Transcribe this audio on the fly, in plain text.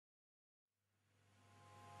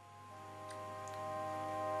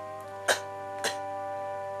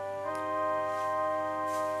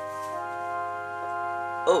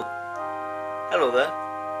Hello there.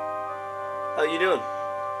 How you doing?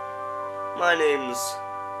 My name's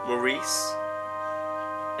Maurice,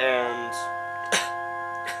 and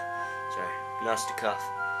sorry, nasty cough.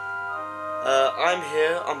 I'm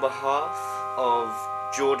here on behalf of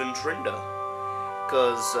Jordan Trinder,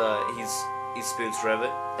 cause he's Spoons4evr,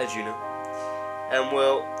 as you know, and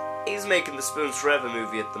well, he's making the Spoons4evr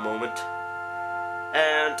movie at the moment,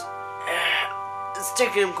 and it's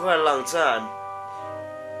taking him quite a long time.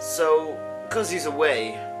 So, because he's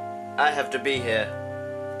away, I have to be here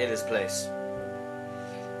in his place.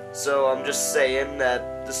 So I'm just saying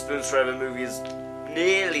that the Spoons4evr movie is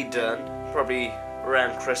nearly done. Probably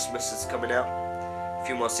around Christmas it's coming out. A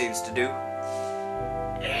few more scenes to do.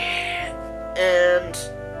 And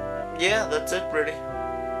yeah, that's it really.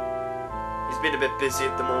 He's been a bit busy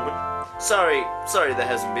at the moment. Sorry there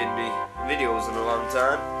hasn't been any videos in a long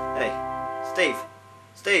time. Hey,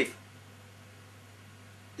 Steve.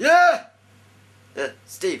 Yeah?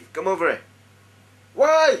 Steve, come over here.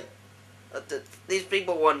 Why? These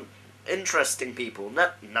people want interesting people,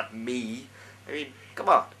 not me. I mean, come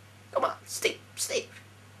on, Steve.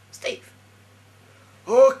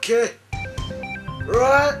 Okay.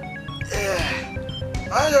 Right.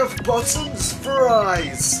 I have buttons for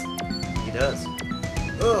eyes. He does.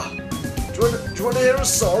 Do you want to hear a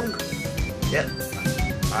song? Yeah,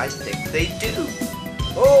 I think they do.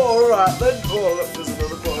 Oh, alright then. Oh, look, there's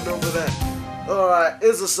another button over there. Alright,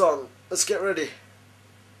 here's a song. Let's get ready.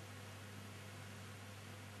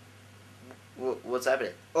 What's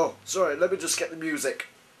happening? Oh, sorry, let me just get the music.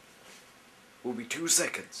 Will be 2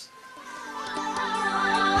 seconds.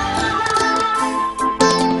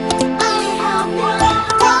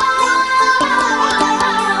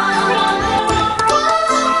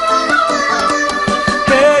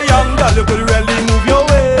 Hey young girl, you could really move your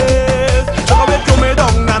waist. Chuck away to me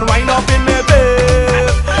down and wind up in me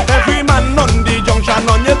face. Every man on the junction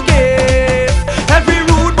on your case. Every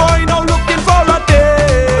rude boy now looking for a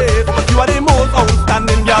taste. You are the most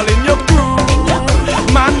outstanding girl in your crew.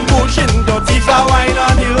 Man pushing the teeth a wine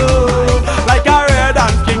on you like a red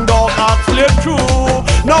and king dog a slip through.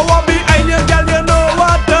 Now I'm behind you, girl, you know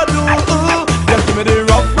what to do. Just give me the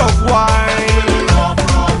rough wine.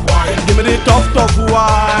 Give me the tough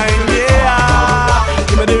wine, yeah.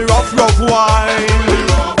 Give me the rough wine,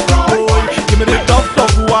 boy. Give me the tough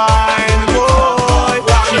wine, boy.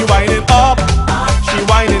 She winding up, she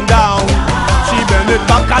winding down. She bend it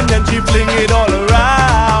back and then she fling it all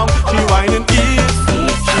around. She winding east,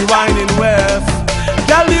 she winding west.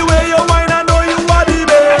 Tell the way you whine, I know you are the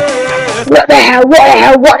best. What the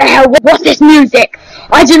hell? What's this music?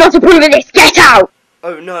 I do not approve of this. Get out!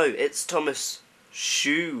 Oh no, it's Thomas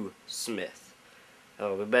SHOESMITH.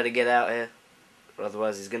 Oh, we better get out here,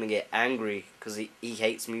 otherwise he's gonna get angry because he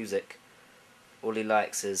hates music. All he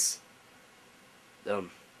likes is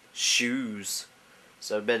shoes.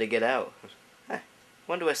 So I better get out. Hey,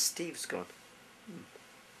 wonder where Steve's gone.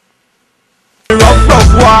 Rough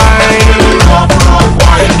wine.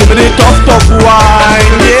 Give me the tough wine.